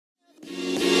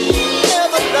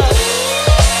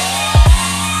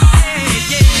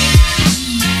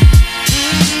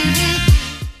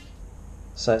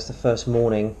So it's the first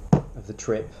morning of the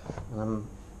trip, and I'm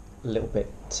a little bit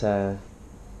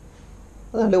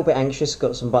anxious.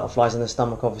 Got some butterflies in the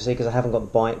stomach, obviously, because I haven't got the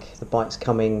bike. The bike's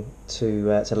coming to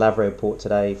Lavrio port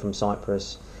today from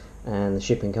Cyprus, and the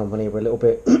shipping company were a little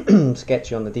bit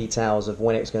sketchy on the details of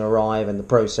when it's going to arrive and the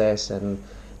process. And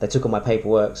they took all my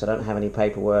paperwork, so I don't have any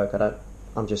paperwork. My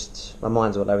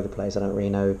mind's all over the place. I don't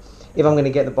really know if I'm going to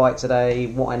get the bike today,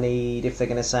 what I need, if they're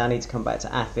going to say I need to come back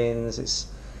to Athens. It's,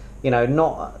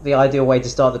 not the ideal way to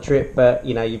start the trip, but,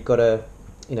 you've got to,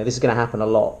 this is going to happen a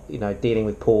lot, dealing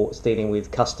with ports, dealing with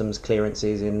customs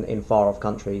clearances in far off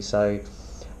countries. So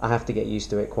I have to get used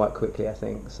to it quite quickly, I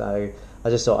think. So I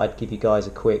just thought I'd give you guys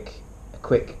a quick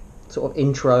sort of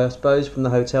intro, I suppose, from the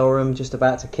hotel room. Just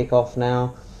about to kick off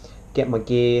now, get my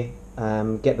gear,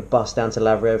 get the bus down to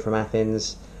Lavrio from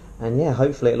Athens, and yeah,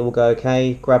 hopefully it'll all go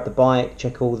okay. Grab the bike,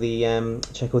 check all the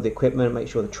equipment, make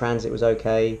sure the transit was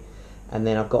okay, and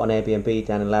then I've got an Airbnb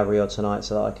down in Lavrio tonight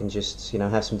so that I can just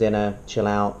have some dinner, chill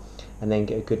out, and then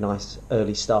get a good nice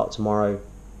early start tomorrow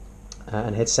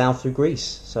and head south through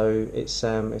Greece. So it's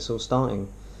all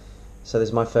starting. So this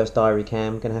is my first diary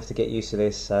cam. Gonna have to get used to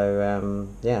this.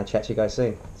 So yeah, I'll chat to you guys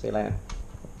soon. See you later.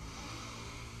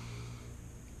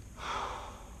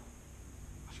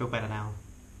 I feel better now.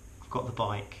 I've got the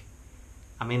bike.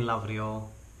 I'm in Lavrio.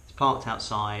 It's parked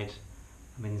outside.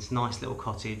 I'm in this nice little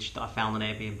cottage that I found on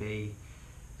Airbnb,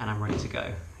 and I'm ready to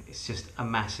go. It's just a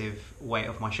massive weight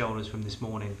off my shoulders from this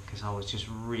morning, because I was just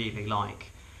really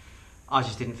I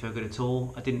just didn't feel good at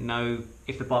all. I didn't know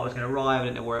if the bike was going to arrive. I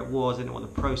didn't know where it was. I didn't know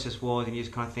what the process was. And you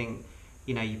just kind of think,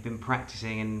 you've been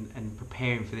practicing and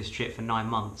preparing for this trip for 9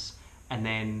 months, and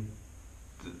then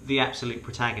the absolute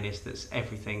protagonist that's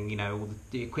everything, all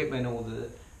the equipment, all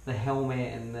the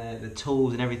helmet and the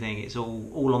tools and everything, it's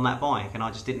all on that bike, and I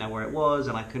just didn't know where it was,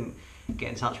 and I couldn't get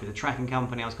in touch with the tracking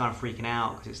company. I was kind of freaking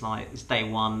out because it's day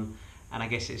one, and I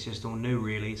guess it's just all new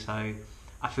really. So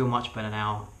I feel much better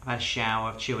now. I've had a shower,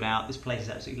 I've chilled out. This place is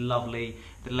absolutely lovely.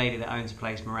 The lady that owns the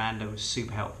place, Miranda, was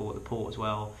super helpful at the port as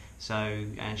well. So,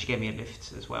 and she gave me a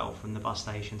lift as well from the bus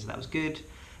station, so that was good.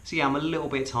 So yeah, I'm a little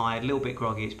bit tired, a little bit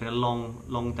groggy. It's been a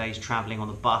long day's travelling on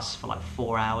the bus for like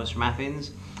 4 hours from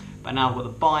Athens. But now I've got the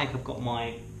bike, I've got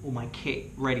all my kit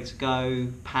ready to go,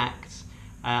 packed.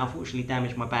 Unfortunately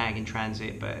damaged my bag in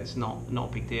transit, but it's not a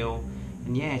big deal.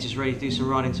 And yeah, just ready to do some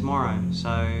riding tomorrow.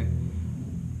 So,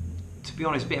 to be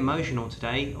honest, a bit emotional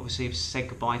today. Obviously, I've said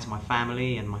goodbye to my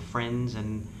family and my friends,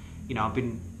 and I've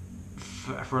been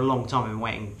for a long time. I've been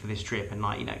waiting for this trip, and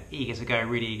eager to go,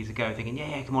 really eager to go, thinking,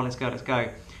 yeah, come on, let's go.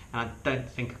 And I don't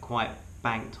think I quite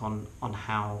banked on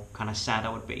how kind of sad I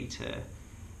would be to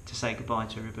say goodbye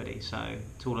to everybody. So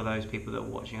to all of those people that are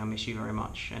watching, I miss you very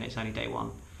much, and it's only day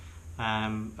one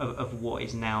of what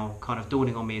is now kind of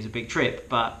dawning on me as a big trip.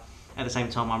 But at the same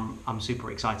time, I'm super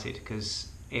excited because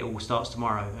it all starts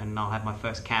tomorrow, and I'll have my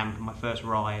first camp and my first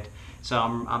ride. So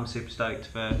I'm super stoked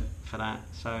for that.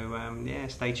 So yeah,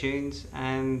 stay tuned,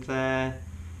 and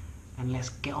let's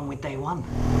get on with day one.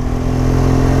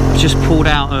 I've just pulled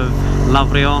out of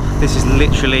Lavrio. This is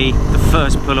literally the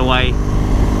first pull away.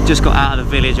 Just got out of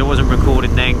the village. I wasn't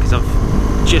recording then because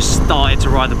I've just started to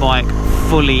ride the bike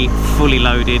fully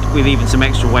loaded with even some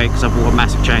extra weight because I bought a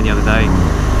massive chain the other day.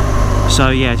 So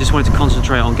yeah, just wanted to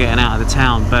concentrate on getting out of the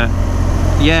town. But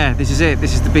yeah, this is it.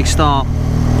 This is the big start.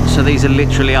 So these are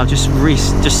literally, I've just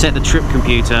set the trip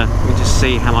computer. Let me just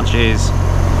see how much it is.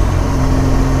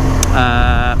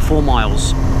 4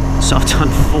 miles. So I've done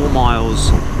 4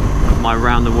 miles of my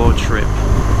round the world trip,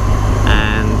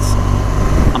 and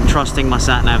I'm trusting my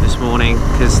sat nav this morning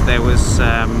because there was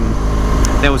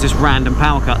this random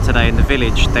power cut today in the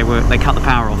village. They cut the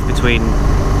power off between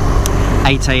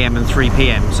 8 AM and 3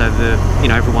 PM, so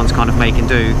everyone's kind of making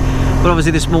do. But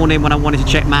obviously this morning, when I wanted to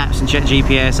check maps and check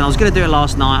GPS, and I was going to do it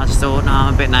last night, I just thought, no,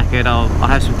 I'm a bit knackered, I'll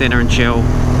have some dinner and chill,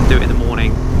 do it in the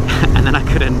morning. And then I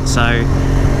couldn't, so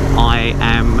I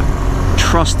am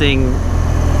trusting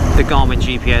the Garmin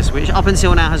GPS, which up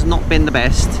until now has not been the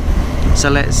best. So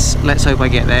let's hope I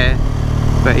get there.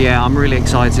 But yeah, I'm really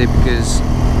excited because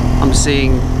I'm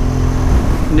seeing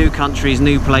new countries,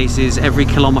 new places. Every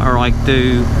kilometre I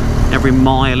do, every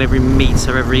mile, every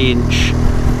metre, every inch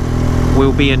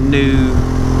will be a new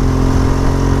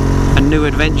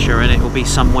adventure, and it will be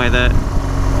somewhere that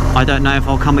I don't know if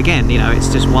I'll come again. It's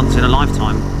just once in a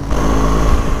lifetime.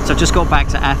 So I've just got back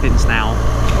to Athens now,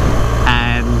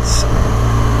 and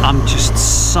I'm just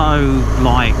so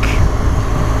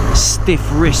stiff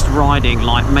wrist riding,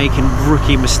 making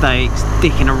rookie mistakes,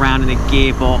 dicking around in the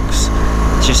gearbox,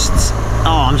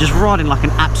 I'm just riding like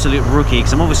an absolute rookie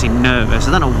because I'm obviously nervous.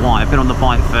 I don't know why. I've been on the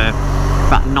bike for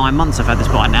about 9 months I've had this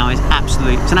bike now. It's an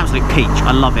absolute peach.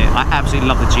 I love it. I absolutely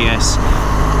love the GS.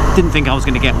 Didn't think I was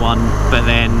going to get one, but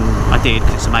then I did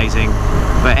because it's amazing.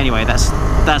 But anyway, that's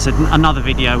another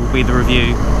video, will be the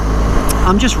review.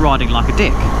 I'm just riding like a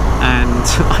dick, and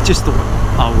I just thought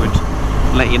I would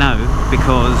let you know,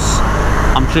 because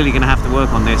I'm clearly going to have to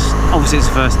work on this. Obviously it's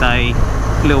the first day,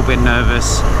 a little bit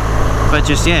nervous, but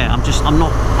just, yeah,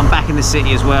 I'm back in the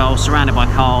city as well, surrounded by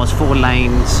cars, 4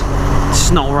 lanes. It's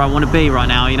just not where I want to be right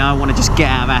now, you know. I want to just get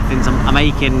out of Athens. I'm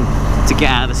aching to get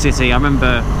out of the city. I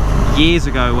remember years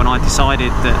ago when I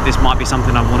decided that this might be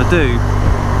something I want to do,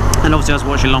 and obviously I was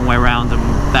watching Long Way Round, and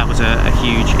that was a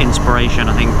huge inspiration.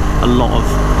 I think a lot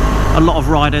of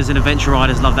riders and adventure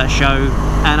riders love that show.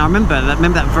 And I remember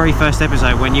that very first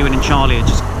episode when you and Charlie are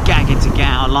just gagging to get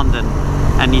out of London,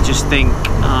 and you just think,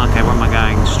 oh, okay, where am I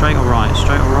going? Straight or right?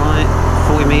 Straight or right?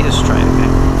 40 metres straight,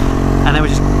 okay. And they were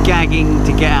just gagging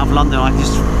to get out of London. I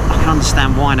can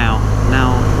understand why now.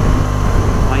 Now,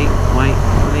 wait.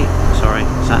 Sorry,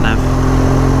 sat nav.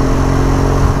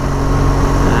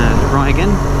 And right again.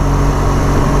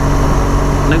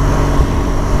 Nope.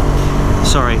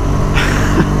 Sorry.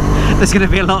 There's going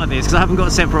to be a lot of this because I haven't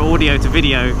got separate audio to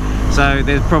video, so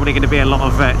there's probably going to be a lot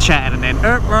of chatting and then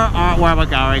where am I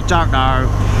going? Don't know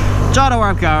where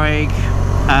I'm going,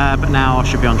 but now I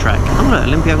should be on track. I'm at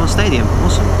Olympiacos Stadium.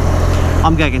 Awesome.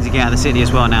 I'm going to get out of the city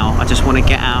as well now. I just want to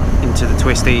get out into the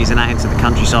twisties and out into the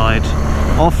countryside.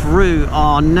 Off route.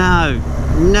 Oh no,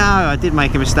 I did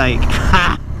make a mistake.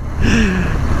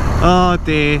 Oh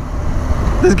dear.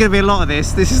 There's going to be a lot of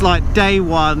this. This is like day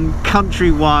 1,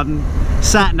 country 1,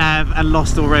 sat nav, and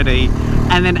lost already.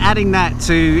 And then adding that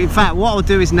to, in fact, what I'll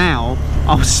do is now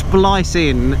I'll splice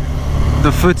in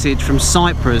the footage from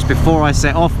Cyprus before I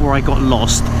set off, where I got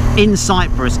lost in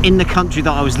Cyprus, in the country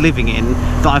that I was living in,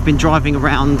 that I've been driving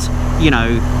around, you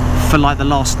know, for like the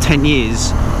last 10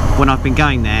 years when I've been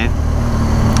going there,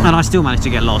 and I still managed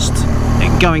to get lost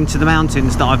going to the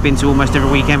mountains that I've been to almost every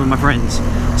weekend with my friends.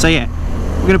 So yeah,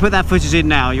 we're going to put that footage in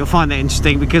now. You'll find that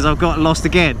interesting because I've got lost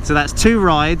again. So that's 2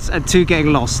 rides and 2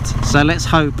 getting lost. So let's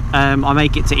hope I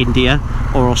make it to India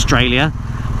or Australia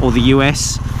or the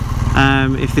US,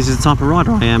 if this is the type of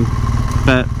rider I am.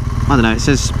 But I don't know, it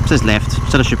says left,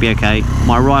 so that should be okay.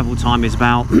 My arrival time is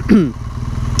about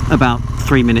about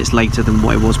 3 minutes later than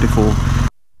what it was before.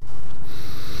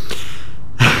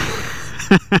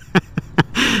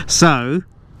 So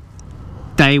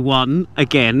day 1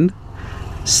 again,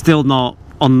 still not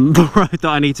on the road that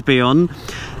I need to be on.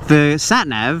 The sat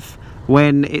nav,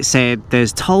 when it said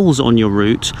there's tolls on your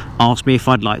route, asked me if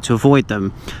I'd like to avoid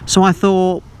them. So I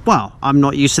thought, well, I'm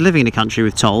not used to living in a country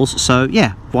with tolls, so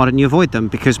yeah, why don't you avoid them?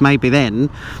 Because maybe then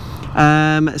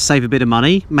save a bit of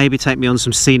money, maybe take me on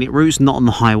some scenic routes, not on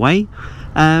the highway.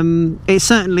 It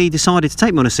certainly decided to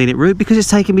take me on a scenic route because it's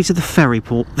taking me to the ferry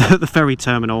port, the ferry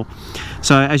terminal.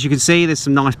 So as you can see, there's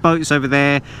some nice boats over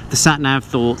there. The sat nav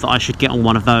thought that I should get on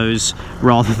one of those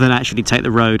rather than actually take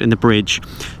the road and the bridge.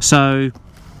 So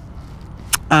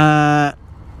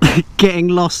getting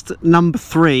lost number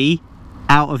 3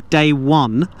 out of day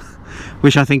 1,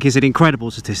 which I think is an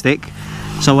incredible statistic.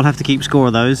 So we'll have to keep score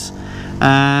of those.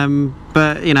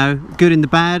 But you know, good in the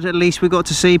bad, at least we got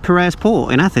to see Piraeus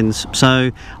Port in Athens.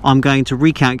 So I'm going to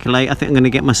recalculate. I think I'm going to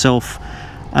get myself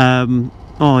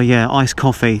oh yeah, iced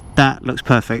coffee. That looks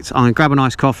perfect. I'm going to grab an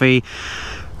iced coffee,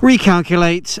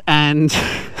 recalculate, and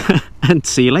and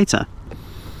see you later.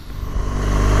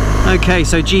 Okay,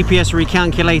 so GPS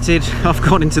recalculated. I've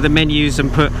gone into the menus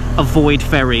and put avoid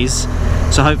ferries,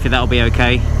 so hopefully that'll be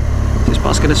okay. Is this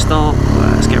bus going to start?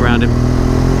 Well, let's get around him.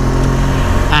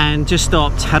 And just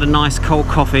stopped, had a nice cold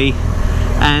coffee,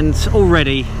 and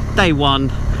already day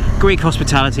 1, Greek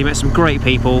hospitality, met some great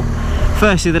people.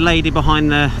 Firstly, the lady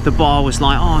behind the bar was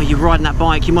like, oh, you're riding that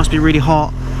bike, you must be really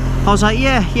hot. I was like,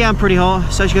 yeah, I'm pretty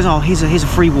hot. So she goes, oh, here's a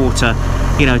free water,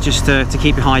 you know, just to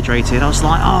keep you hydrated. I was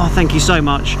like, oh, thank you so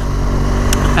much.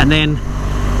 And then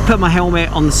put my helmet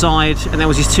on the side, and there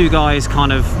was these 2 guys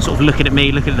kind of sort of looking at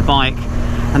me, looking at the bike.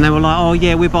 And they were like, oh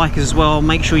yeah, we're bikers as well,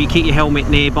 make sure you keep your helmet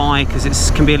nearby because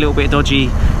it can be a little bit dodgy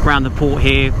around the port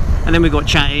here. And then we got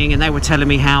chatting, and they were telling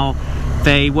me how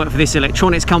they work for this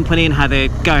electronics company and how they're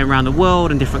going around the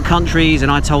world and different countries,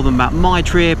 and I told them about my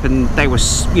trip, and they were,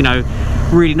 you know,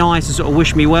 really nice and sort of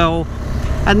wished me well.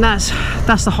 And that's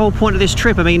the whole point of this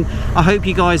trip. I mean, I hope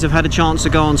you guys have had a chance to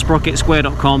go on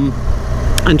sprocketsquare.com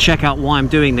and check out why I'm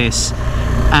doing this.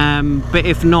 But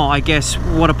if not, I guess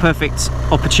what a perfect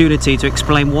opportunity to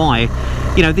explain why.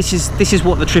 You know, this is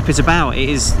what the trip is about. It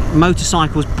is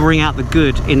motorcycles bring out the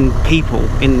good in people,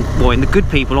 in the good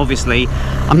people obviously.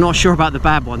 I'm not sure about the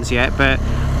bad ones yet, but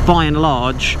by and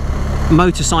large,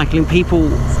 motorcycling people,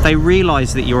 they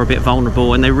realise that you're a bit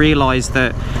vulnerable, and they realise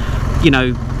that, you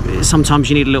know, sometimes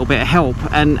you need a little bit of help,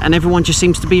 and everyone just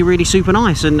seems to be really super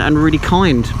nice and really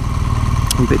kind.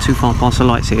 I'm a bit too far past the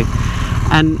lights here.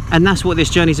 And that's what this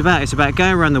journey's about. It's about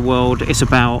going around the world. It's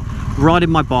about riding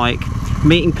my bike,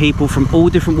 meeting people from all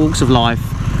different walks of life,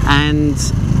 and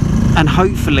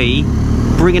hopefully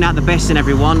bringing out the best in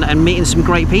everyone, and meeting some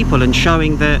great people, and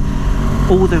showing that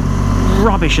all the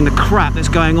rubbish and the crap that's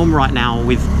going on right now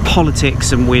with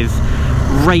politics and with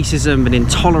racism and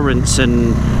intolerance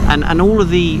and all of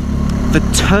the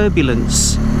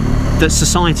turbulence that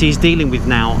society is dealing with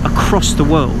now across the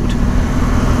world.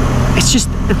 It's just,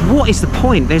 what is the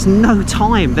point? There's no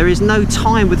time. There is no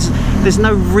time. There's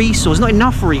no resource, not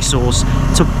enough resource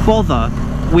to bother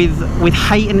with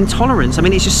hate and intolerance. I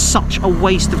mean, it's just such a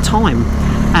waste of time.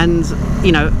 And,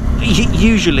 you know,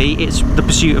 usually it's the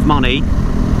pursuit of money,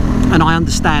 and I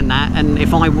understand that. And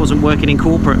if I wasn't working in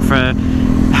corporate for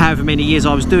however many years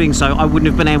I was doing so, I wouldn't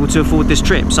have been able to afford this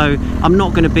trip. So I'm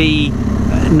not going to be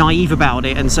naive about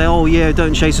it and say, oh yeah,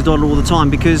 don't chase a dollar all the time,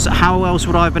 because how else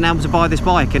would I have been able to buy this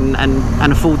bike and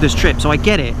afford this trip? So I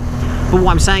get it, but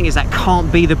what I'm saying is that can't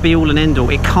be the be all and end all.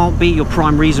 It can't be your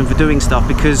prime reason for doing stuff,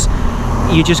 because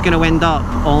you're just going to end up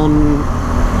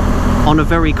on a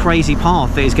very crazy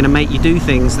path that is going to make you do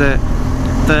things that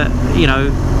you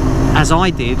know, as I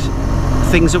did,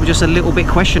 things that were just a little bit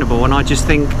questionable. And I just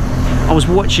think, I was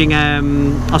watching, I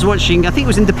think it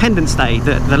was Independence Day,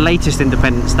 the latest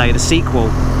Independence Day, the sequel,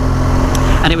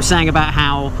 and it was saying about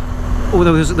how,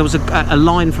 there was a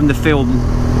line from the film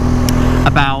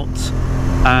about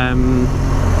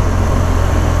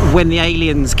when the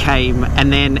aliens came,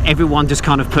 and then everyone just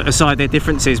kind of put aside their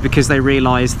differences because they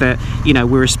realised that, you know,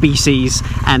 we're a species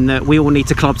and that we all need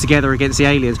to club together against the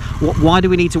aliens. Why do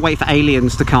we need to wait for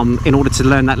aliens to come in order to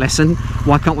learn that lesson?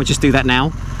 Why can't we just do that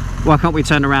now? Why can't we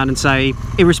turn around and say,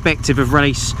 irrespective of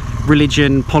race,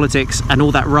 religion, politics and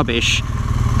all that rubbish,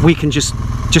 we can just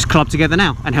club together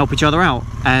now and help each other out?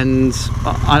 And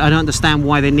I don't understand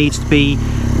why there needs to be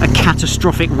a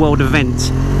catastrophic world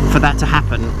event for that to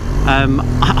happen.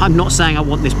 I'm not saying I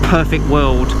want this perfect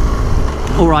world,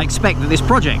 or I expect that this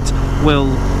project will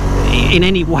in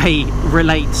any way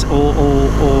relate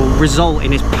or result in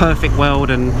this perfect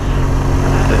world and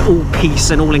all peace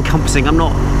and all encompassing. I'm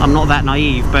not that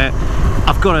naive, but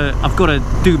I've got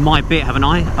to do my bit, haven't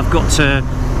I? I've got to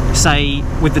say,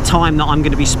 with the time that I'm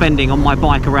going to be spending on my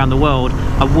bike around the world,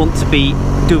 I want to be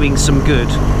doing some good,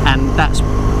 and that's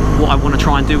what I want to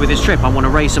try and do with this trip. I want to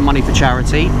raise some money for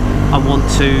charity. I want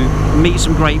to meet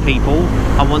some great people.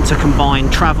 I want to combine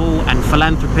travel and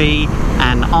philanthropy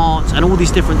and art and all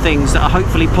these different things that are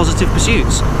hopefully positive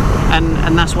pursuits,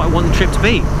 and that's what I want the trip to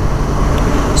be.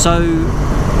 So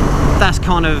that's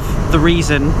kind of the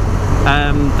reason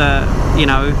that, you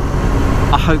know,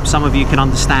 I hope some of you can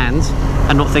understand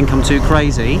and not think I'm too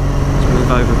crazy. Let's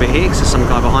move over a bit here because there's some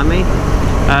guy behind me.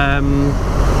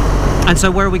 And so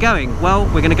where are we going? Well,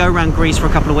 we're going to go around Greece for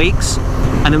a couple of weeks,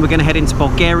 and then we're going to head into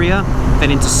Bulgaria,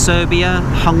 then into Serbia,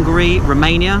 Hungary,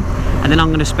 Romania, and then I'm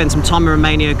going to spend some time in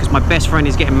Romania because my best friend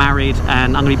is getting married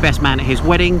and I'm going to be best man at his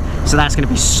wedding, so that's going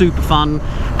to be super fun.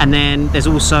 And then there's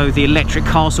also the Electric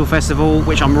Castle Festival,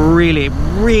 which I'm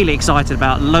really excited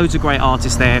about. Loads of great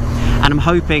artists there, and I'm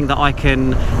hoping that I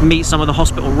can meet some of the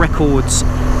Hospital Records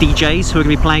DJs who are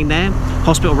going to be playing there.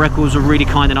 Hospital Records were really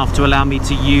kind enough to allow me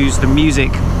to use the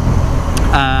music,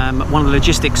 one of the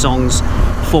logistic songs,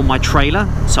 for my trailer,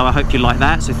 so I hope you like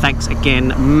that. So thanks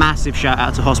again, massive shout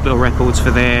out to Hospital Records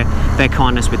for their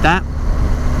kindness with that.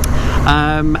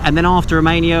 And then after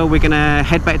Romania, we're gonna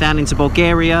head back down into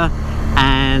Bulgaria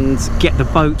and get the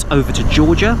boat over to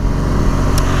Georgia,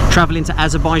 travel into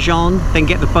Azerbaijan, then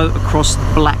get the boat across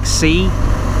the Black Sea.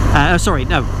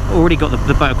 Already got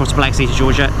the boat across the Black Sea to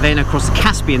Georgia, then across the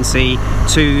Caspian Sea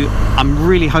to, I'm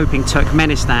really hoping,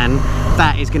 Turkmenistan.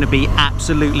 That is going to be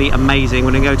absolutely amazing.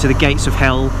 We're going to go to the Gates of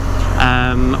Hell,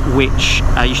 which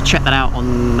you should check that out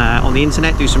on the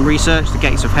internet, do some research. The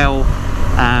Gates of Hell,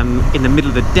 in the middle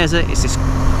of the desert. It's this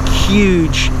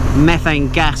huge methane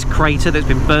gas crater that's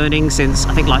been burning since,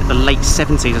 I think, like the late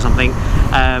 70s or something,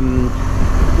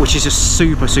 which is just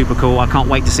super cool. I can't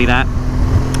wait to see that.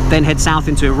 Then head south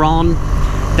into Iran,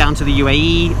 down to the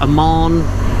UAE, Oman,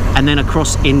 and then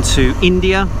across into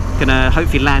India. Gonna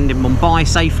hopefully land in Mumbai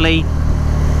safely,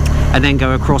 and then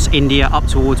go across India up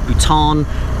towards Bhutan,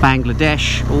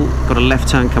 Bangladesh. Oh, got a left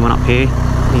turn coming up here.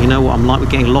 You know what I'm like with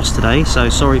getting lost today, so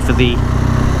sorry for the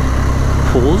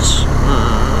pause.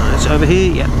 It's over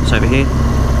here. Yeah, it's over here.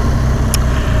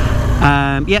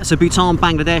 Yeah, so Bhutan,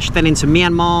 Bangladesh, then into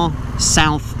Myanmar,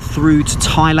 south through to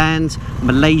Thailand,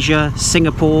 Malaysia,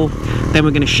 Singapore. Then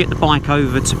we're going to ship the bike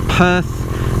over to Perth,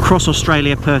 cross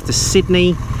Australia, Perth to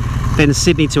Sydney, then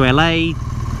Sydney to LA,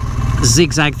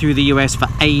 zigzag through the US for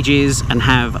ages and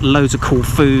have loads of cool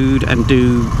food and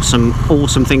do some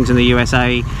awesome things in the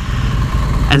USA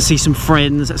and see some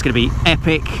friends. That's going to be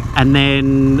epic. And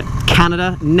then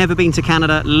Canada, never been to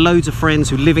Canada, loads of friends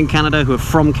who live in Canada, who are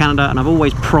from Canada, and I've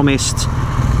always promised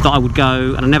that I would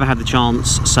go and I never had the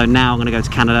chance, so now I'm going to go to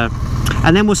Canada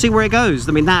and then we'll see where it goes.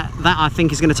 I mean, that I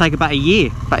think is going to take about a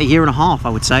year and a half, I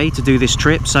would say, to do this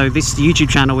trip. So this YouTube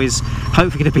channel is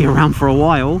hopefully going to be around for a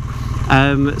while.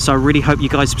 So I really hope you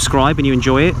guys subscribe and you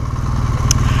enjoy it.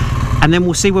 And then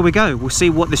we'll see where we go. We'll see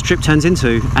what this trip turns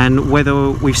into and whether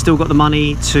we've still got the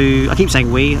money to... I keep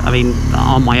saying we, I mean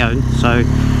on my own. So,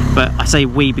 but I say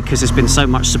we because there's been so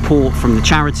much support from the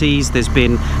charities. There's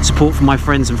been support from my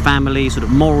friends and family, sort of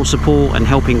moral support and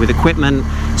helping with equipment.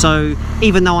 So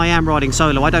even though I am riding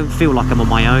solo, I don't feel like I'm on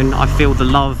my own. I feel the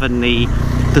love and the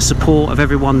support of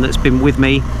everyone that's been with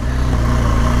me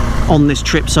on this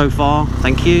trip so far.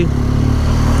 Thank you.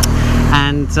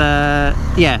 And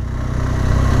yeah,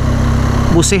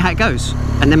 we'll see how it goes.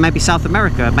 And then maybe South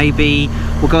America, maybe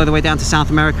we'll go all the way down to South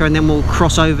America and then we'll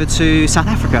cross over to South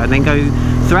Africa and then go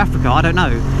through Africa. I don't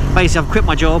know. Basically, I've quit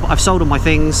my job, I've sold all my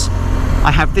things,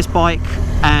 I have this bike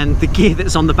and the gear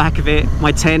that's on the back of it,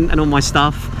 my tent and all my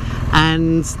stuff,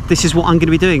 and this is what I'm going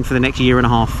to be doing for the next year and a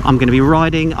half. I'm going to be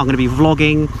riding, I'm going to be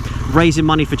vlogging, raising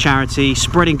money for charity,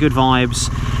 spreading good vibes,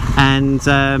 and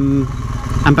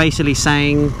basically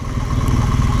saying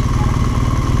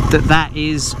that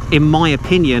is, in my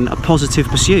opinion, a positive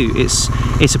pursuit.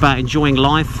 It's about enjoying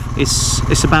life.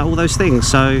 It's about all those things.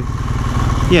 So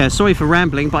yeah, sorry for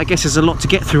rambling, but I guess there's a lot to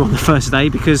get through on the first day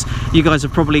because you guys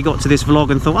have probably got to this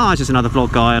vlog and thought, oh, it's just another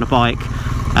vlog guy on a bike.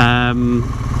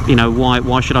 You know,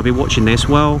 why should I be watching this?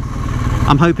 Well,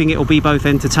 I'm hoping it'll be both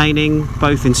entertaining,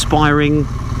 both inspiring.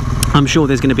 I'm sure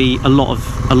there's going to be a lot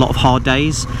of hard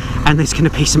days, and there's going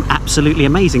to be some absolutely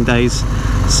amazing days.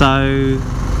 So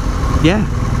yeah,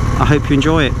 I hope you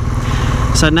enjoy it.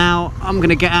 So now I'm going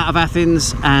to get out of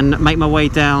Athens and make my way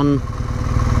down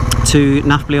to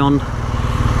Nafplion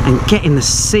and get in the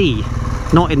sea.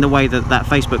 Not in the way that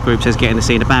Facebook group says get in the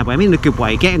sea in a bad way. I mean in a good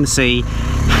way. Get in the sea,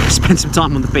 spend some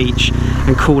time on the beach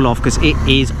and cool off because it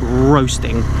is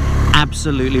roasting.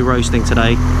 Absolutely roasting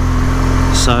today.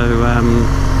 So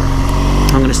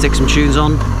I'm going to stick some tunes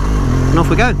on and off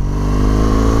we go.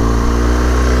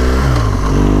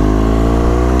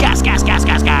 Gas, gas, gas,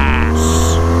 gas, gas!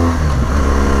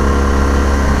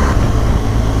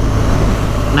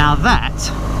 Now that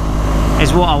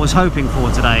is what I was hoping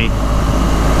for today.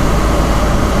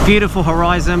 Beautiful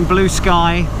horizon, blue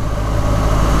sky,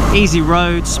 easy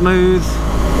road, smooth.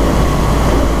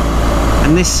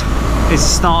 And this is the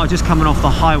start of just coming off the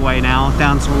highway now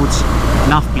down towards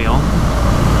Nafplion.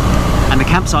 And the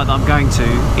campsite that I'm going to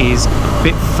is a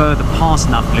bit further past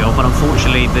Nafplion, but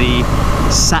unfortunately the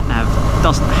sat-nav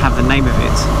doesn't have the name of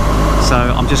it. So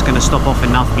I'm just going to stop off in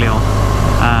Nafplion.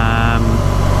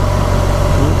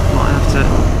 Might have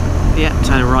to, yeah,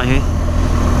 turn it right here.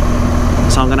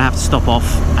 So I'm going to have to stop off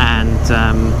and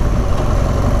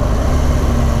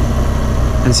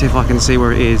see if I can see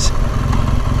where it is.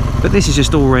 But this is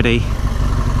just already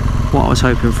what I was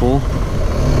hoping for.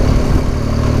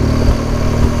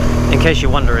 In case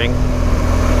you're wondering,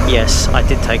 yes, I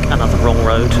did take another wrong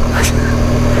road.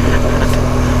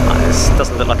 This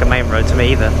doesn't look like a main road to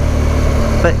me either.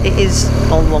 But it is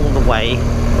along the way.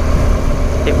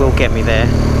 It will get me there.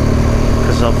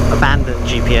 Because I've abandoned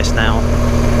GPS now.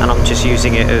 And I'm just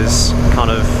using it as kind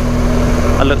of...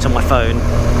 I looked on my phone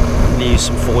and used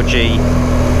some 4G.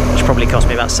 Which probably cost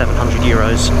me about 700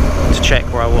 euros to check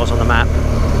where I was on the map.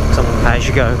 Because I'm on pay as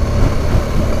you go.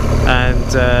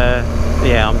 And...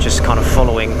 yeah, I'm just kind of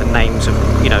following the names of,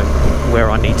 you know,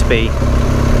 where I need to be.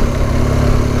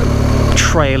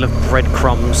 Trail of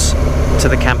breadcrumbs to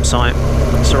the campsite.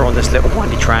 So we're on this little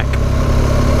windy track.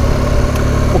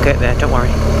 We'll get there, don't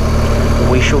worry.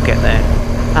 We shall get there.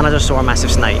 And I just saw a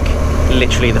massive snake,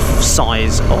 literally the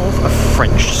size of a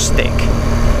French stick.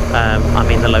 I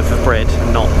mean the loaf of bread,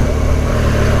 not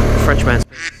Frenchman's.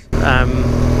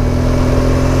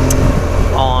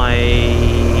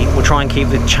 I will try and keep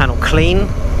the channel clean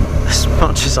as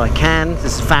much as I can.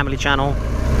 This is a family channel.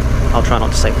 I'll try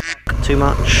not to say f too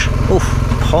much. Oof,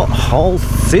 pothole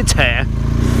city.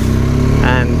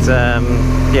 And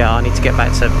yeah, I need to get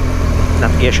back to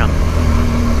navigation.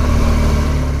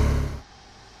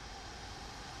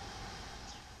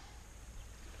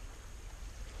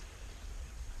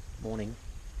 Morning.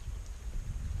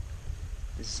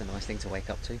 This is a nice thing to wake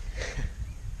up to.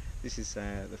 This is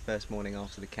the first morning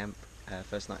after the camp,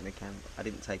 first night in the camp. I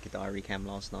didn't take a diary cam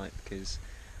last night because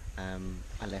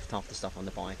I left half the stuff on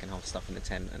the bike and half the stuff in the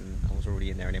tent, and I was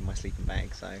already in there and in my sleeping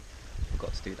bag, so I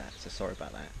forgot to do that. So sorry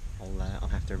about that. I'll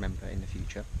have to remember in the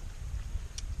future.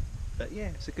 But yeah,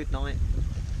 it's a good night.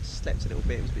 Slept a little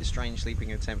bit. It was a bit strange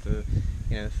sleeping in a tent for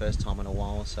the first time in a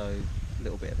while, so a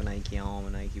little bit of an achy arm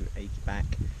and achy back.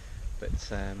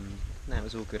 But no, it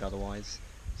was all good otherwise.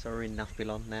 So we're in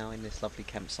Nafbilon now, in this lovely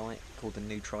campsite called the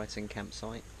New Triton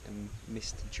campsite, and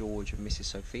Mr. George and Mrs.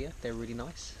 Sophia, they're really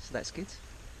nice, so that's good.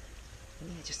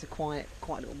 And yeah, just a quiet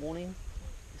little morning.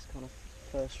 This kind of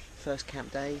first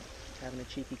camp day, having a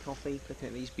cheeky coffee, looking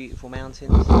at these beautiful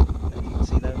mountains. I don't know if you can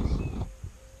see those.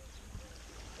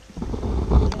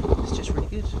 Yeah, it's just really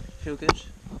good. Feel good.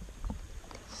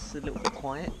 It's a little bit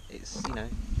quiet. It's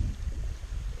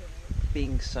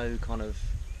being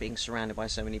surrounded by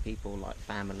so many people, like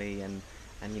family and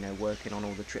working on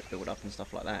all the trip build up and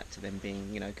stuff like that, to then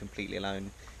being completely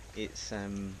alone. It's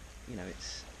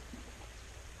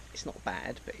it's not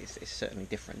bad, but it's certainly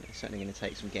different. It's certainly going to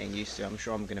take some getting used to. I'm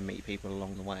sure I'm going to meet people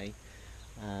along the way,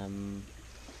 and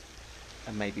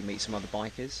maybe meet some other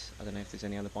bikers. I don't know if there's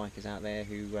any other bikers out there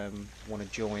who want to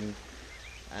join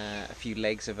a few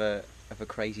legs of a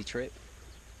crazy trip.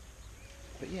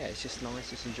 But yeah, it's just nice,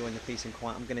 just enjoying the peace and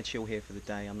quiet. I'm going to chill here for the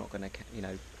day. I'm not going to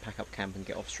pack up camp and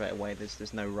get off straight away.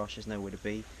 There's no rush. There's nowhere to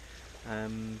be.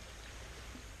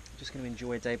 Just going to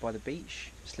enjoy a day by the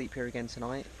beach, sleep here again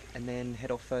tonight, and then head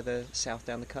off further south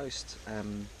down the coast.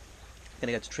 Going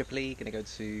to go to Tripoli, going to go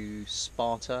to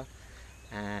Sparta,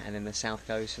 and then the south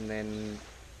coast, and then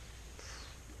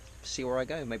see where I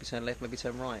go. Maybe turn left, maybe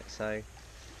turn right. So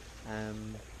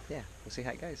yeah, we'll see how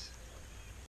it goes.